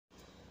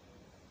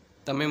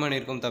தமிழ்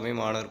மண்ணிற்கும் தமிழ்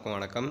மாணவருக்கும்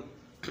வணக்கம்.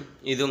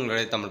 இது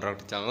உங்களுடைய தமிழ்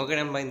ராக்டர் சேனல். ஓகே,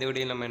 நம்ம இந்த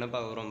வீடியோவில் நம்ம என்ன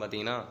பார்க்க போகிறோம்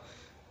பார்த்தீங்கன்னா,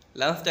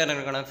 11th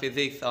ஸ்டாண்டர்டுக்கான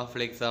physics of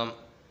exam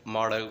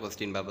model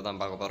question paper தான்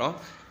பார்க்க போகிறோம்.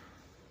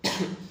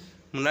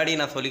 முன்னாடி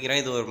நான்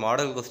சொல்லிக்கிறேன், இது ஒரு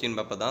மாடல் கொஸ்டின்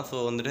பேப்பர் தான். ஸோ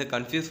வந்துட்டு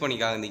கன்ஃபியூஸ்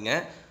பண்ணிக்காதீங்க.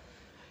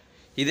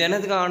 இது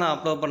என்னதுக்காக நான்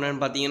அப்லோட்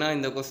பண்ணேன்னு பார்த்தீங்கன்னா,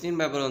 இந்த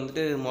கொஸ்டின் பேப்பர்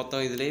வந்துட்டு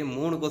மொத்தம் இதுலேயே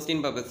 3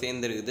 கொஸ்டின் பேப்பர்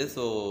சேர்ந்துருக்குது.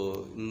 ஸோ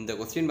இந்த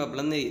கொஸ்டின்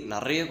பேப்பர்லேருந்து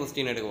நிறைய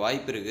கொஸ்டின் எடுக்க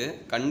வாய்ப்பு இருக்குது.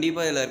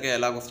 கண்டிப்பாக இதில் இருக்க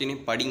எல்லா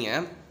கொஸ்டினையும்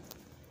படிங்க.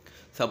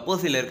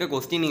 சப்போஸ் இதில் இருக்க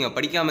கொஸ்டின் நீங்கள்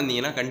படிக்காமல்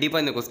இருந்தீங்கன்னா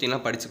கண்டிப்பாக இந்த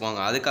கொஸ்டின்லாம் படிச்சுக்கோங்க.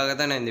 அதுக்காக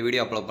தான் நான் இந்த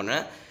வீடியோ அப்லோட்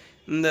பண்ணேன்.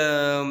 இந்த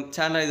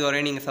சேனல் இதுவரை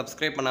நீங்கள்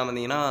சப்ஸ்கிரைப் பண்ணாமல்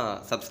இருந்தீங்கன்னா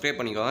சப்ஸ்கிரைப்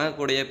பண்ணிக்கோங்க.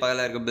 கூடயே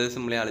பக்கத்தில் இருக்க பெல்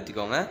சிம்லையும்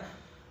அழுத்திக்கோங்க.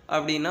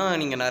 அப்படின்னா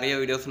நீங்கள் நிறைய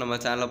வீடியோஸ் நம்ம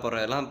சேனலில்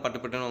போடுறதெல்லாம்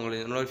பட்டுன்னு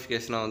உங்களுக்கு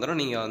நோட்டிஃபிகேஷனாக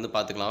வந்துடும். நீங்கள் வந்து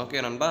பார்த்துக்கலாம்.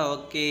 ஓகே நண்பா,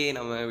 ஓகே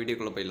நம்ம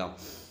வீடியோக்குள்ளே போயிடலாம்.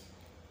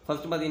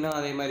 ஃபஸ்ட்டு பார்த்தீங்கன்னா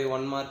அதே மாதிரி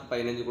 1 மார்க்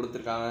 15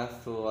 கொடுத்துருக்காங்க.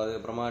 ஸோ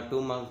அதுக்கப்புறமா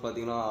 2 மார்க்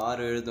பார்த்தீங்கன்னா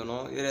 6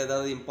 எழுதணும். இதில்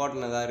ஏதாவது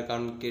இம்பார்ட்டன்ட் எதாவது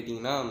இருக்கான்னு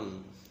கேட்டிங்கன்னா,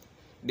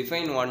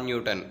 டிஃபைன் 1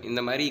 நியூட்டன்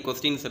இந்த மாதிரி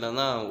கொஸ்டின்ஸில்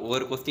தான்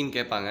ஒவ்வொரு கொஸ்டின்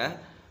கேட்பாங்க.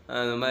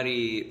 இந்த மாதிரி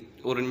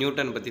ஒரு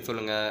நியூட்டன் பற்றி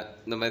சொல்லுங்கள்,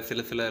 இந்த மாதிரி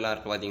சில எல்லாம்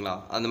இருக்குது பார்த்தீங்களா,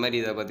 அந்த மாதிரி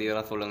இதை பற்றி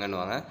எல்லாம்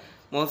சொல்லுங்கன்னுவாங்க.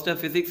 மோஸ்ட்டாக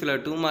ஃபிசிக்ஸில்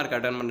 2 மார்க்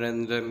அட்டன்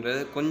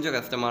பண்ணுறதுன்றது கொஞ்சம்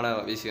கஷ்டமான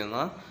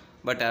விஷயந்தான்.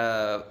 பட்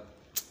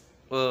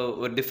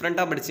ஒரு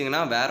டிஃப்ரெண்ட்டாக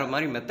படிச்சிங்கன்னா, வேறு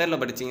மாதிரி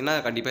மெத்தடில் படிச்சிங்கன்னா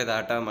கண்டிப்பாக இதை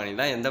அட்டன்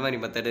பண்ணிடலாம். எந்த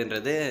மாதிரி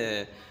மெத்தடுன்றது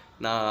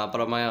நான்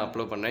அப்புறமா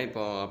அப்லோட் பண்ணேன்,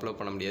 இப்போ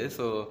அப்லோட் பண்ண முடியாது.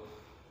 ஸோ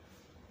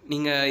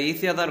நீங்கள்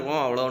ஈஸியாக தான்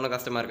இருக்கும், அவ்வளோ ஒன்றும்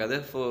கஷ்டமாக இருக்காது.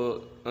 ஸோ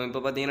இப்போ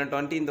பார்த்தீங்கன்னா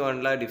 20th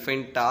ஒன்ல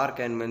define dark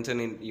and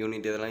mention in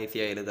unit இதெல்லாம்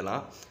ஈஸியாக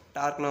எழுதலாம்.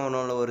 டார்க்னா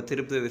ஒன்றும் ஒரு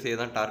திருப்பு விசையை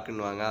தான்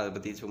டார்க்குன்னுவாங்க. அதை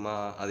பற்றி சும்மா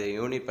அதை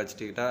யூனிட்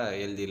படிச்சுக்கிட்டால்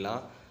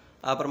எழுதிடலாம்.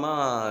 அப்புறமா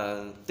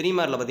 3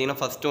 மார்க்கில் பார்த்தீங்கன்னா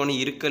ஃபஸ்ட் ஒன்று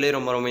இருக்கலே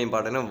ரொம்ப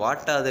important.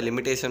 What are the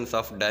limitations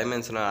of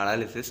dimensional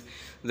analysis,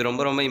 இது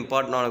ரொம்ப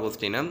இம்பார்ட்டண்டான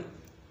கொஸ்டின்.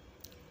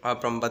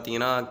 அப்புறம்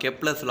பார்த்தீங்கன்னா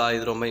கெப்லர்ஸ் லா,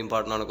 இது ரொம்ப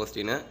இம்பார்ட்டண்டான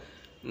கொஸ்டின்.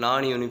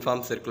 நான்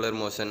யூனிஃபார்ம் சர்க்குலர்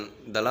மோஷன்,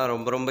 இதெல்லாம்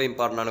ரொம்ப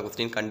இம்பார்ட்டண்டான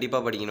கொஸ்டின்,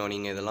 கண்டிப்பாக படிக்கணும்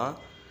நீங்கள் இதெல்லாம்.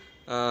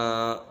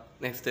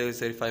 நெக்ஸ்ட்டு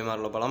சரி 5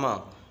 மார்க்கில் போகலாமா.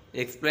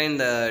 Explain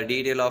the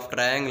detail of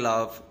triangle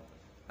of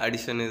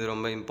addition, இது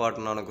ரொம்ப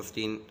இம்பார்ட்டண்டான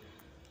கொஸ்டின்.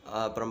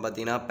 அப்புறம்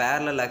பார்த்தீங்கன்னா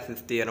பேரலல்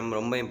ஆக்சிஸ் தியரம்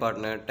ரொம்ப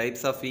இம்பார்ட்டன்ட்.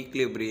 டைப்ஸ் ஆஃப்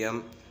ஈக்லிபிரியம்,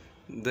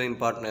 இது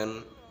இம்பார்ட்டன்ட்.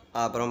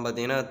 அப்புறம்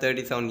பார்த்தீங்கன்னா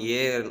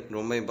 37A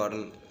ரொம்ப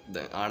இம்பார்ட்டன்ட்.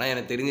 ஆனால்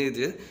எனக்கு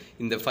தெரிஞ்சிச்சு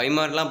இந்த 5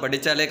 மார்க்லாம்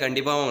படித்தாலே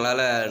கண்டிப்பாக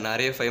உங்களால்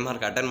நிறைய 5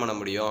 மார்க் அட்டன் பண்ண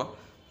முடியும்,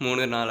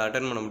 3-4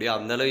 அட்டன் பண்ண முடியும்.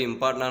 அந்தளவு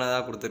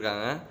இம்பார்ட்டண்டானதாக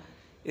கொடுத்துருக்காங்க.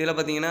 இதில்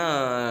பார்த்தீங்கன்னா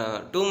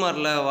 2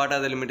 மார்க்கில் what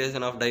are the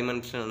limitation of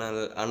dimensional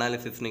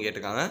அனாலிசிஸ்னு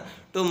கேட்டிருக்காங்க.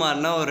 2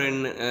 மார்க்னால் ஒரு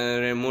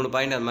 3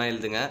 பாயிண்ட் அது மாதிரி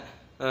எழுதுங்க.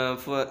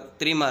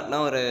 3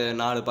 மார்க்னால் ஒரு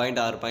 4 பாயிண்ட்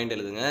 6 பாயிண்ட்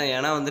எழுதுங்க.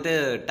 ஏன்னா வந்துட்டு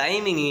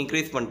டைமிங்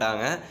இன்க்ரீஸ்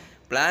பண்ணிட்டாங்க,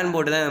 பிளான்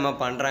போட்டு தான் இந்த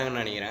மாதிரி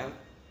பண்ணுறாங்கன்னு நினைக்கிறேன்.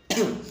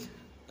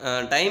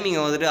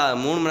 டைமிங்கை வந்துட்டு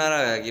 3 மணி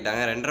நேரம்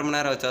ஆக்கிட்டாங்க. 2.5 மணி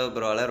நேரம் வச்சாவது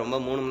பரவாயில்ல, ரொம்ப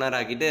 3 மணி நேரம்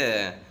ஆக்கிட்டு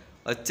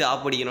வச்சு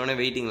ஆப் அடிக்கணுன்னே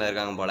வெயிட்டிங்கில்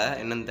இருக்காங்க போல்,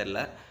 என்னன்னு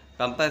தெரில.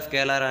 Compare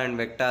scalar and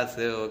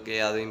vectors, okay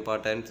அது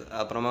இம்பார்ட்டன்ஸ்.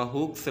 அப்புறமா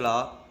ஹூக்ஸ் லா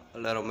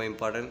அதில் ரொம்ப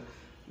important.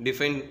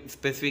 Define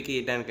specific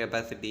heat and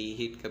capacity,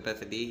 heat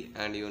capacity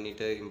and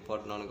unit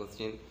இம்பார்ட்டன்டான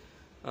question.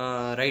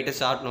 Right a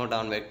short note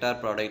on vector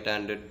product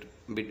and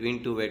between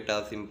 2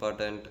 vectors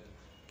important.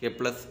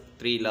 Kepler's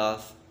 3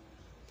 loss.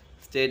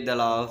 State the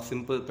law of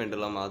simple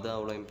pendulum, அது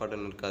அவ்வளோ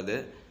important இருக்காது.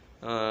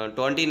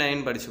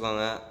 29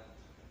 படிச்சுக்கோங்க.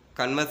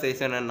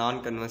 Conversation and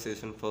நான்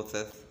conversation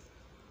process,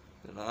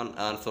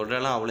 நான்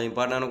சொல்கிறேன்லாம் அவ்வளோ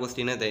இம்பார்ட்டண்டான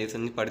கொஸ்டினை தயவு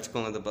செஞ்சு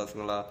படிச்சுக்கோங்க இந்த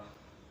பசங்களா.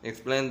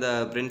 Explain the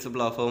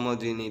principal of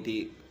homogeneity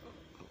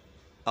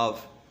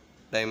of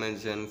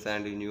dimensions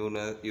and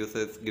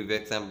users give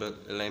example,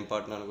 எல்லாம்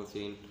இம்பார்ட்டண்டான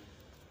கொஸ்டின்.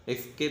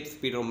 எஸ்கேப்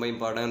ஸ்பீட் ரொம்ப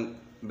இம்பார்ட்டன்ட்.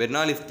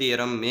 பெர்னாலிஸ்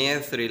தியரம்,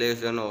 மேயர்ஸ்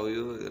ரிலேஷன்,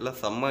 இதெல்லாம்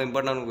செம்ம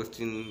இம்பார்ட்டண்டான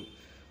கொஸ்டின்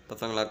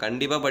பசங்களா,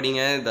 கண்டிப்பாக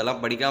படிங்க.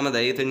 இதெல்லாம் படிக்காமல்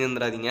தயவு செஞ்சு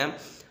வந்துடாதீங்க.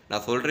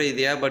 நான் சொல்கிற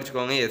இதையாக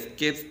படிச்சுக்கோங்க.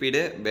 Escape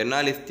speed,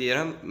 பெர்னாலிஸ்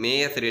theorem,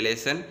 mayors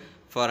relation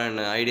for an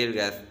ideal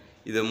case,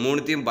 இது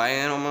 3த்தையும்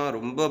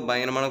ரொம்ப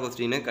பயங்கரமான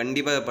கொஸ்டின்.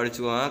 கண்டிப்பாக இதை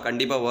படிச்சுக்கோங்க,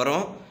 கண்டிப்பாக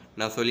வரும்,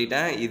 நான்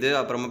சொல்லிட்டேன். இது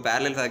அப்புறமா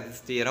பேரலல்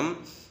ஆக்சிஸ் தியரம்,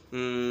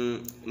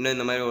 இன்னும்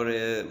இந்த மாதிரி ஒரு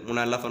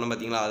 3 சொன்னேன்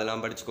பார்த்தீங்களா,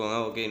 அதெல்லாம் படிச்சுக்கோங்க.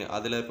 ஓகே,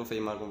 அதில் இருக்க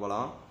 5 மார்க்கும்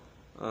போகலாம்.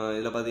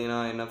 இதில் பார்த்தீங்கன்னா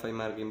என்ன 5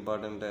 மார்க்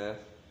இம்பார்ட்டண்ட்டு,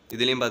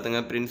 இதுலேயும்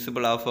பார்த்துங்க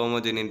principal of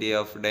homogeneity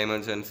of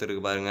dimensions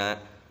இருக்குது பாருங்கள்.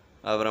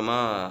 அப்புறமா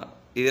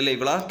இதில்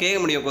இப்போலாம் கேட்க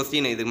முடியும்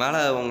கொஸ்டின், இதுக்கு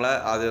மேலே உங்களை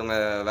அவங்க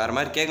வேறு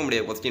மாதிரி கேட்க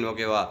முடியாது கொஸ்டின்.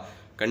 ஓகேவா,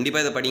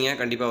 கண்டிப்பாக இதை படிங்க,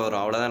 கண்டிப்பாக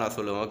வரும், அவ்வளோதான் நான்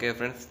சொல்லுவேன். Okay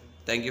friends,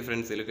 thank you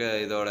friends.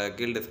 இதோட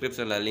கீழ்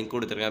டிஸ்கிரிப்ஷனில் லிங்க்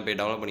கொடுத்துருக்கேன், போய்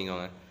டவுன்லோட்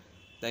பண்ணிக்கோங்க.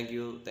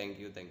 தேங்க்யூ.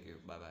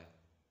 பாய்.